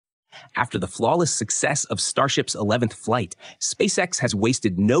After the flawless success of Starship's 11th flight, SpaceX has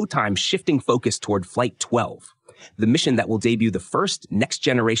wasted no time shifting focus toward Flight 12, the mission that will debut the first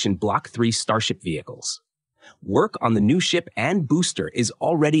next-generation Block 3 Starship vehicles. Work on the new ship and booster is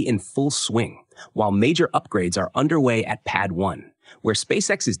already in full swing, while major upgrades are underway at Pad 1, where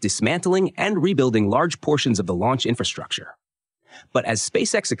SpaceX is dismantling and rebuilding large portions of the launch infrastructure. But as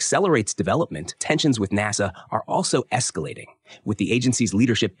SpaceX accelerates development, tensions with NASA are also escalating, with the agency's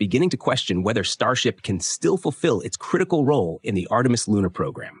leadership beginning to question whether Starship can still fulfill its critical role in the Artemis lunar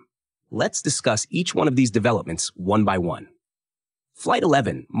program. Let's discuss each one of these developments one by one. Flight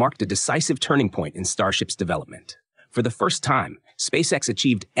 11 marked a decisive turning point in Starship's development. For the first time, SpaceX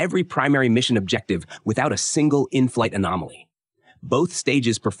achieved every primary mission objective without a single in-flight anomaly. Both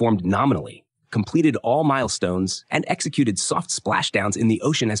stages performed nominally, completed all milestones, and executed soft splashdowns in the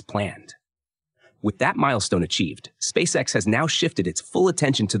ocean as planned. With that milestone achieved, SpaceX has now shifted its full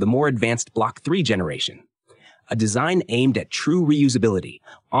attention to the more advanced Block 3 generation, a design aimed at true reusability,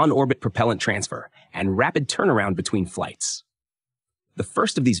 on-orbit propellant transfer, and rapid turnaround between flights. The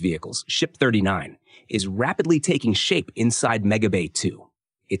first of these vehicles, Ship 39, is rapidly taking shape inside Mega Bay 2.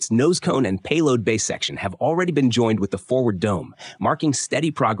 Its nose cone and payload bay section have already been joined with the forward dome, marking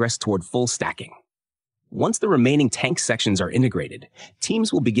steady progress toward full stacking. Once the remaining tank sections are integrated,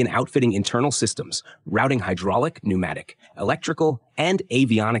 teams will begin outfitting internal systems, routing hydraulic, pneumatic, electrical, and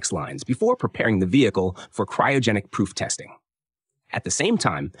avionics lines before preparing the vehicle for cryogenic proof testing. At the same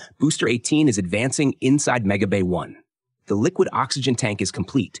time, Booster 18 is advancing inside Mega Bay 1. The liquid oxygen tank is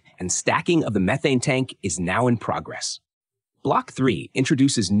complete, and stacking of the methane tank is now in progress. Block 3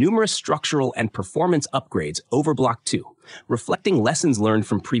 introduces numerous structural and performance upgrades over Block 2, reflecting lessons learned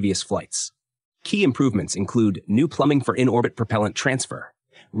from previous flights. Key improvements include new plumbing for in-orbit propellant transfer,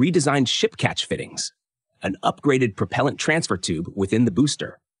 redesigned ship catch fittings, an upgraded propellant transfer tube within the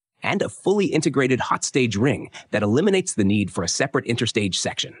booster, and a fully integrated hot stage ring that eliminates the need for a separate interstage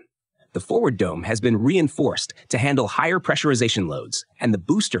section. The forward dome has been reinforced to handle higher pressurization loads, and the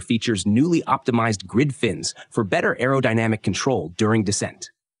booster features newly optimized grid fins for better aerodynamic control during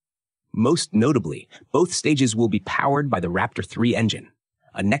descent. Most notably, both stages will be powered by the Raptor 3 engine,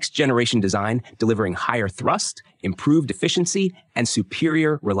 a next-generation design delivering higher thrust, improved efficiency, and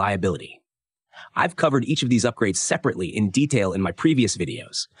superior reliability. I've covered each of these upgrades separately in detail in my previous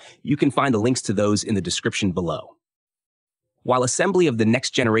videos. You can find the links to those in the description below. While assembly of the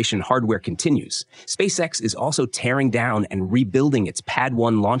next-generation hardware continues, SpaceX is also tearing down and rebuilding its Pad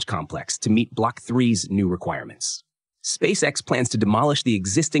 1 launch complex to meet Block 3's new requirements. SpaceX plans to demolish the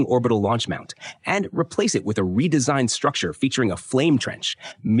existing orbital launch mount and replace it with a redesigned structure featuring a flame trench,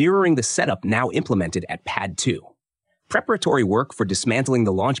 mirroring the setup now implemented at Pad 2. Preparatory work for dismantling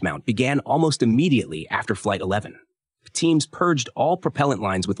the launch mount began almost immediately after Flight 11. Teams purged all propellant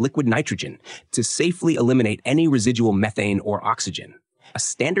lines with liquid nitrogen to safely eliminate any residual methane or oxygen, a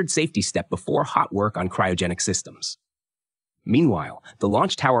standard safety step before hot work on cryogenic systems. Meanwhile, the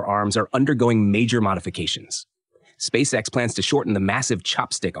launch tower arms are undergoing major modifications. SpaceX plans to shorten the massive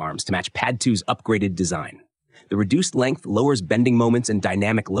chopstick arms to match Pad 2's upgraded design. The reduced length lowers bending moments and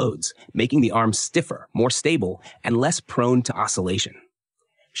dynamic loads, making the arms stiffer, more stable, and less prone to oscillation.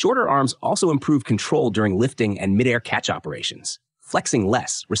 Shorter arms also improve control during lifting and mid-air catch operations, flexing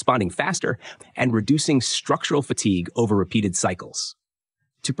less, responding faster, and reducing structural fatigue over repeated cycles.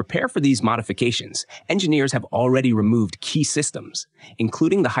 To prepare for these modifications, engineers have already removed key systems,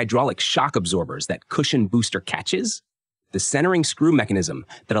 including the hydraulic shock absorbers that cushion booster catches, the centering screw mechanism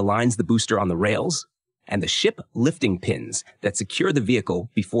that aligns the booster on the rails, and the ship lifting pins that secure the vehicle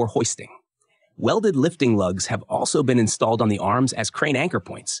before hoisting. Welded lifting lugs have also been installed on the arms as crane anchor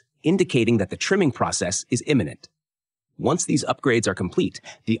points, indicating that the trimming process is imminent. Once these upgrades are complete,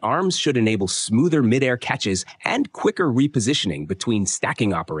 the arms should enable smoother mid-air catches and quicker repositioning between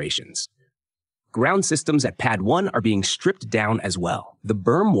stacking operations. Ground systems at Pad 1 are being stripped down as well. The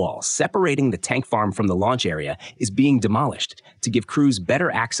berm wall separating the tank farm from the launch area is being demolished to give crews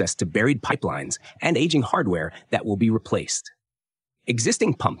better access to buried pipelines and aging hardware that will be replaced.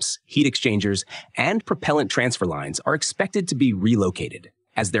 Existing pumps, heat exchangers, and propellant transfer lines are expected to be relocated,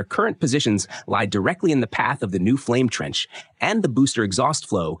 as their current positions lie directly in the path of the new flame trench and the booster exhaust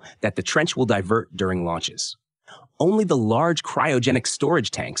flow that the trench will divert during launches. Only the large cryogenic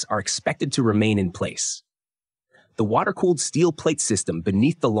storage tanks are expected to remain in place. The water-cooled steel plate system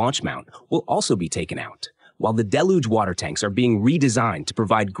beneath the launch mount will also be taken out, while the deluge water tanks are being redesigned to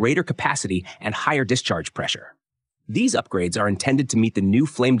provide greater capacity and higher discharge pressure. These upgrades are intended to meet the new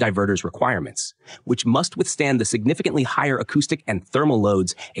flame diverters requirements, which must withstand the significantly higher acoustic and thermal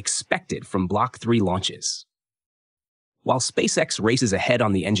loads expected from Block 3 launches. While SpaceX races ahead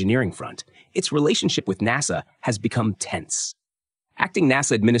on the engineering front, its relationship with NASA has become tense. Acting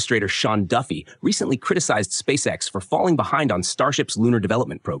NASA Administrator Sean Duffy recently criticized SpaceX for falling behind on Starship's lunar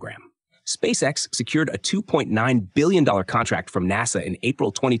development program. SpaceX secured a $2.9 billion contract from NASA in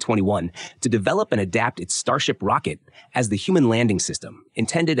April 2021 to develop and adapt its Starship rocket as the human landing system,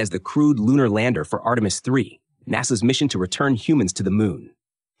 intended as the crewed lunar lander for Artemis 3, NASA's mission to return humans to the moon.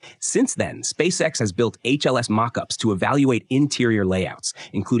 Since then, SpaceX has built HLS mock-ups to evaluate interior layouts,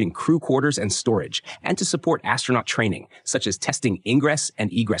 including crew quarters and storage, and to support astronaut training, such as testing ingress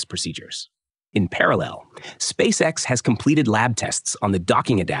and egress procedures. In parallel, SpaceX has completed lab tests on the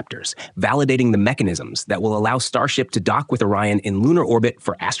docking adapters, validating the mechanisms that will allow Starship to dock with Orion in lunar orbit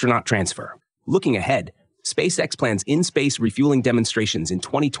for astronaut transfer. Looking ahead, SpaceX plans in-space refueling demonstrations in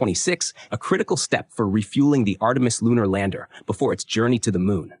 2026, a critical step for refueling the Artemis lunar lander before its journey to the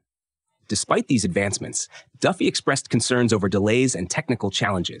moon. Despite these advancements, Duffy expressed concerns over delays and technical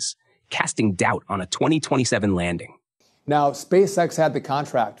challenges, casting doubt on a 2027 landing. Now, SpaceX had the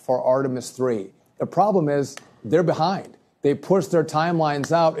contract for Artemis 3. The problem is they're behind. They pushed their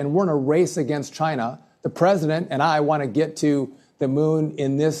timelines out, and we're in a race against China. The president and I want to get to the moon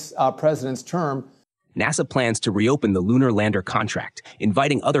in this president's term. NASA plans to reopen the lunar lander contract,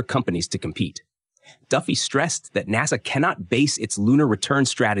 inviting other companies to compete. Duffy stressed that NASA cannot base its lunar return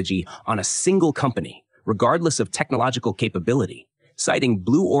strategy on a single company, regardless of technological capability, citing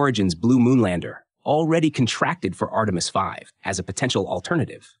Blue Origin's Blue Moon lander, already contracted for Artemis 5, as a potential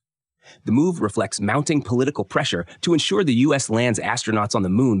alternative. The move reflects mounting political pressure to ensure the U.S. lands astronauts on the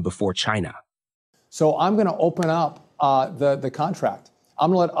moon before China. So I'm going to open up the contract.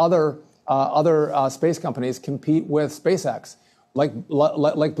 I'm going to let other space companies compete with SpaceX,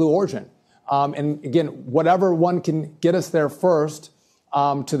 like Blue Origin. And again, whatever one can get us there first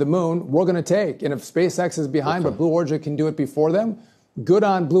to the moon, we're going to take. And if SpaceX is behind, but Blue Origin can do it before them, good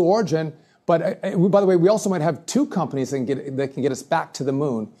on Blue Origin. But by the way, we also might have two companies that can get us back to the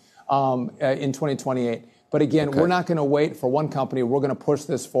moon in 2028. But again, we're not going to wait for one company. We're going to push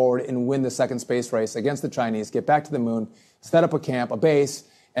this forward and win the second space race against the Chinese, get back to the moon, set up a camp, a base,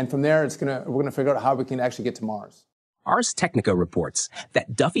 and from there, we're going to figure out how we can actually get to Mars. Ars Technica reports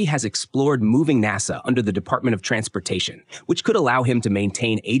that Duffy has explored moving NASA under the Department of Transportation, which could allow him to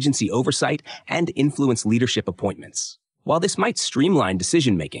maintain agency oversight and influence leadership appointments. While this might streamline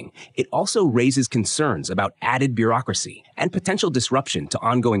decision-making, it also raises concerns about added bureaucracy and potential disruption to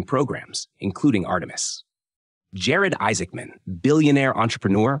ongoing programs, including Artemis. Jared Isaacman, billionaire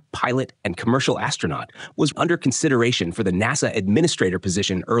entrepreneur, pilot, and commercial astronaut, was under consideration for the NASA administrator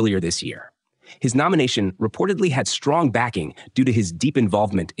position earlier this year. His nomination reportedly had strong backing due to his deep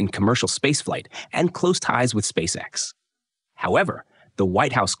involvement in commercial spaceflight and close ties with SpaceX. However, the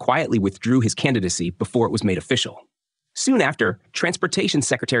White House quietly withdrew his candidacy before it was made official. Soon after, Transportation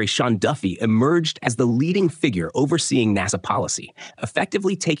Secretary Sean Duffy emerged as the leading figure overseeing NASA policy,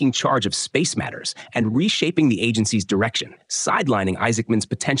 effectively taking charge of space matters and reshaping the agency's direction, sidelining Isaacman's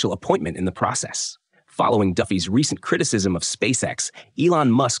potential appointment in the process. Following Duffy's recent criticism of SpaceX,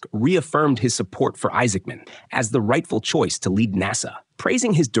 Elon Musk reaffirmed his support for Isaacman as the rightful choice to lead NASA,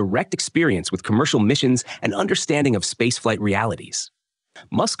 praising his direct experience with commercial missions and understanding of spaceflight realities.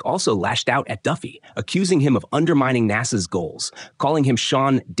 Musk also lashed out at Duffy, accusing him of undermining NASA's goals, calling him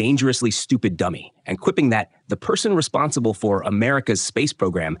Sean dangerously stupid dummy, and quipping that the person responsible for America's space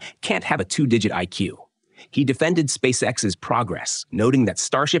program can't have a 2-digit IQ. He defended SpaceX's progress, noting that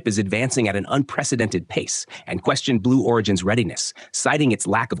Starship is advancing at an unprecedented pace, and questioned Blue Origin's readiness, citing its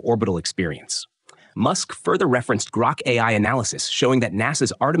lack of orbital experience. Musk further referenced Grok AI analysis showing that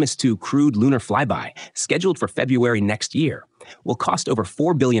NASA's Artemis 2 crewed lunar flyby, scheduled for February next year, will cost over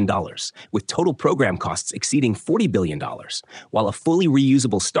 $4 billion, with total program costs exceeding $40 billion, while a fully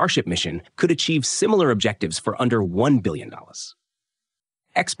reusable Starship mission could achieve similar objectives for under $1 billion.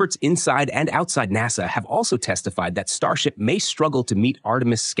 Experts inside and outside NASA have also testified that Starship may struggle to meet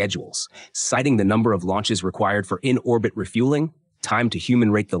Artemis schedules, citing the number of launches required for in-orbit refueling, time to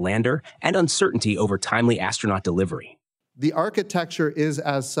human rate the lander, and uncertainty over timely astronaut delivery. The architecture is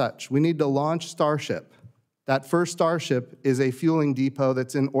as such. We need to launch Starship. That first Starship is a fueling depot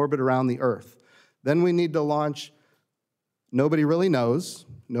that's in orbit around the Earth. Then we need to launch, nobody really knows,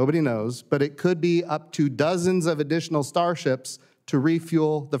 but it could be up to dozens of additional Starships to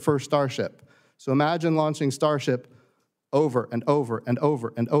refuel the first Starship. So imagine launching Starship over and over and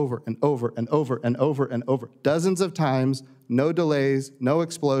over and over and over and over and over and over, dozens of times, no delays, no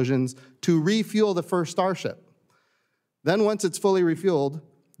explosions, to refuel the first Starship. Then once it's fully refueled,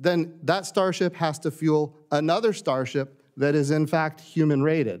 then that Starship has to fuel another Starship that is in fact human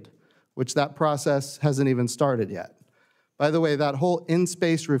rated, which that process hasn't even started yet. By the way, that whole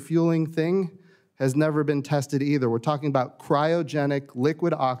in-space refueling thing has never been tested either. We're talking about cryogenic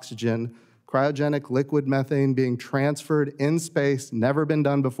liquid oxygen, cryogenic liquid methane being transferred in space, never been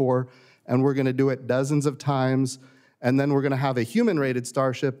done before, and we're gonna do it dozens of times, and then we're gonna have a human-rated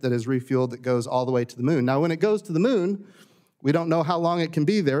Starship that is refueled that goes all the way to the moon. Now, when it goes to the moon, we don't know how long it can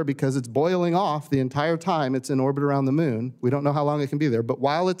be there because it's boiling off the entire time it's in orbit around the moon. We don't know how long it can be there, but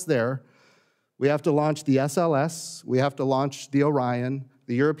while it's there, we have to launch the SLS, we have to launch the Orion,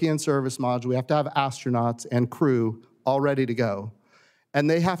 the European Service Module, we have to have astronauts and crew all ready to go. And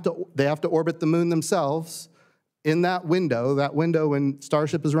they have to orbit the moon themselves in that window when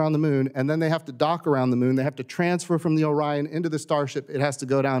Starship is around the moon, and then they have to dock around the moon. They have to transfer from the Orion into the Starship. It has to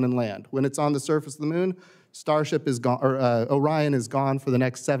go down and land. When it's on the surface of the moon, Starship is gone, or Orion is gone for the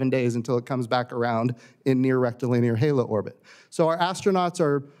next 7 days until it comes back around in near rectilinear halo orbit. So our astronauts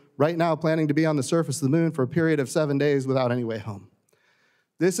are right now planning to be on the surface of the moon for a period of 7 days without any way home.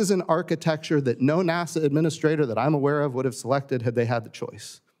 This is an architecture that no NASA administrator that I'm aware of would have selected had they had the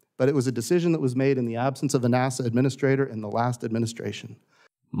choice. But it was a decision that was made in the absence of a NASA administrator in the last administration.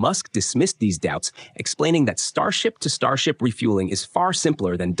 Musk dismissed these doubts, explaining that Starship-to-Starship refueling is far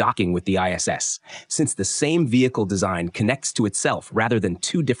simpler than docking with the ISS, since the same vehicle design connects to itself rather than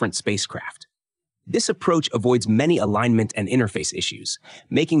two different spacecraft. This approach avoids many alignment and interface issues,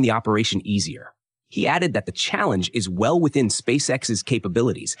 making the operation easier. He added that the challenge is well within SpaceX's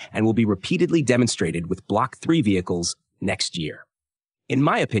capabilities and will be repeatedly demonstrated with Block 3 vehicles next year. In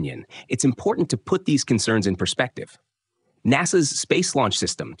my opinion, it's important to put these concerns in perspective. NASA's Space Launch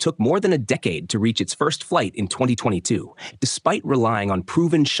System took more than a decade to reach its first flight in 2022, despite relying on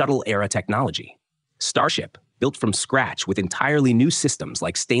proven shuttle-era technology. Starship, built from scratch with entirely new systems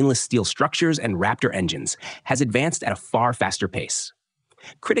like stainless steel structures and Raptor engines, has advanced at a far faster pace.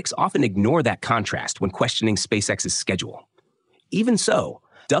 Critics often ignore that contrast when questioning SpaceX's schedule. Even so,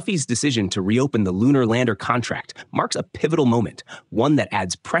 Duffy's decision to reopen the lunar lander contract marks a pivotal moment, one that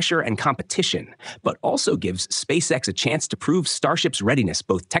adds pressure and competition, but also gives SpaceX a chance to prove Starship's readiness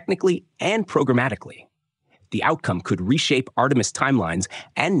both technically and programmatically. The outcome could reshape Artemis timelines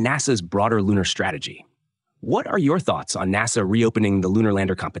and NASA's broader lunar strategy. What are your thoughts on NASA reopening the lunar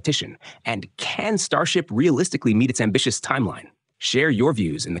lander competition? And can Starship realistically meet its ambitious timeline? Share your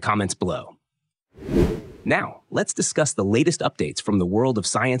views in the comments below. Now, let's discuss the latest updates from the world of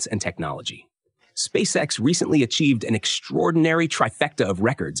science and technology. SpaceX recently achieved an extraordinary trifecta of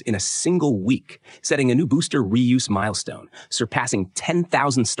records in a single week, setting a new booster reuse milestone, surpassing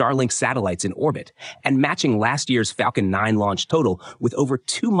 10,000 Starlink satellites in orbit, and matching last year's Falcon 9 launch total with over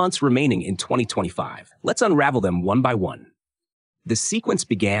 2 months remaining in 2025. Let's unravel them one by one. The sequence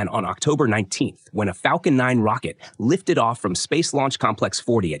began on October 19th, when a Falcon 9 rocket lifted off from Space Launch Complex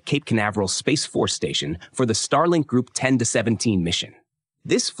 40 at Cape Canaveral Space Force Station for the Starlink Group 10-17 mission.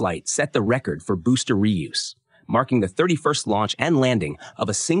 This flight set the record for booster reuse, marking the 31st launch and landing of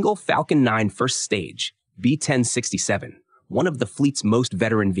a single Falcon 9 first stage, B-1067, one of the fleet's most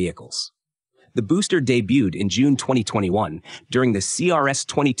veteran vehicles. The booster debuted in June 2021 during the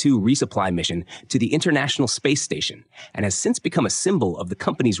CRS-22 resupply mission to the International Space Station and has since become a symbol of the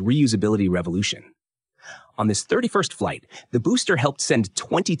company's reusability revolution. On this 31st flight, the booster helped send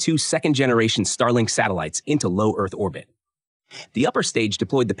 22 second-generation Starlink satellites into low Earth orbit. The upper stage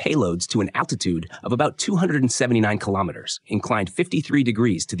deployed the payloads to an altitude of about 279 kilometers, inclined 53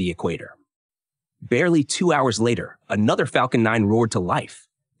 degrees to the equator. Barely 2 hours later, another Falcon 9 roared to life,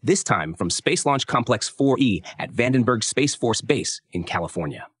 this time from Space Launch Complex 4E at Vandenberg Space Force Base in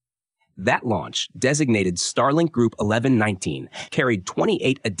California. That launch, designated Starlink Group 1119, carried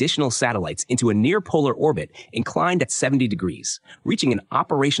 28 additional satellites into a near-polar orbit inclined at 70 degrees, reaching an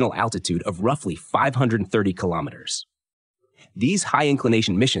operational altitude of roughly 530 kilometers. These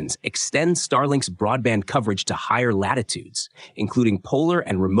high-inclination missions extend Starlink's broadband coverage to higher latitudes, including polar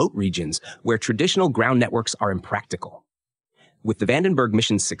and remote regions where traditional ground networks are impractical. With the Vandenberg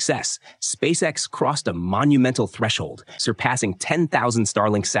mission's success, SpaceX crossed a monumental threshold, surpassing 10,000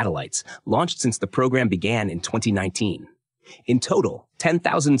 Starlink satellites, launched since the program began in 2019. In total,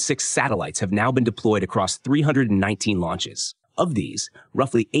 10,006 satellites have now been deployed across 319 launches. Of these,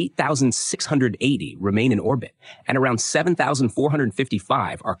 roughly 8,680 remain in orbit, and around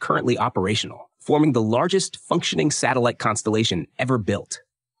 7,455 are currently operational, forming the largest functioning satellite constellation ever built.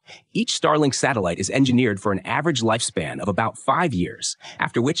 Each Starlink satellite is engineered for an average lifespan of about 5 years,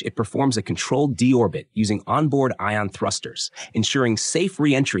 after which it performs a controlled deorbit using onboard ion thrusters, ensuring safe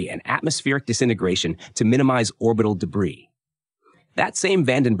re-entry and atmospheric disintegration to minimize orbital debris. That same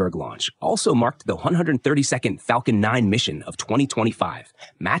Vandenberg launch also marked the 132nd Falcon 9 mission of 2025,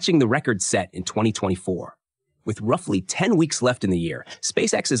 matching the record set in 2024. With roughly 10 weeks left in the year,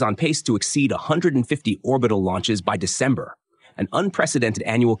 SpaceX is on pace to exceed 150 orbital launches by December, an unprecedented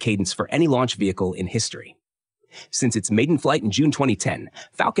annual cadence for any launch vehicle in history. Since its maiden flight in June 2010,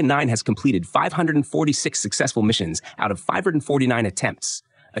 Falcon 9 has completed 546 successful missions out of 549 attempts,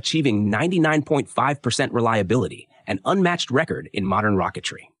 achieving 99.5% reliability, an unmatched record in modern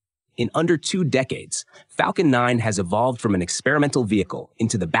rocketry. In under 2 decades, Falcon 9 has evolved from an experimental vehicle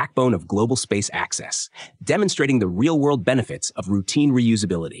into the backbone of global space access, demonstrating the real-world benefits of routine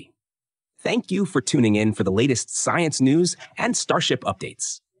reusability. Thank you for tuning in for the latest science news and Starship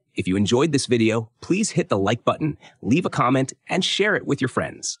updates. If you enjoyed this video, please hit the like button, leave a comment, and share it with your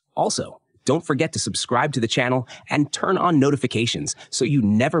friends. Also, don't forget to subscribe to the channel and turn on notifications so you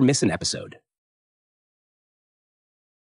never miss an episode.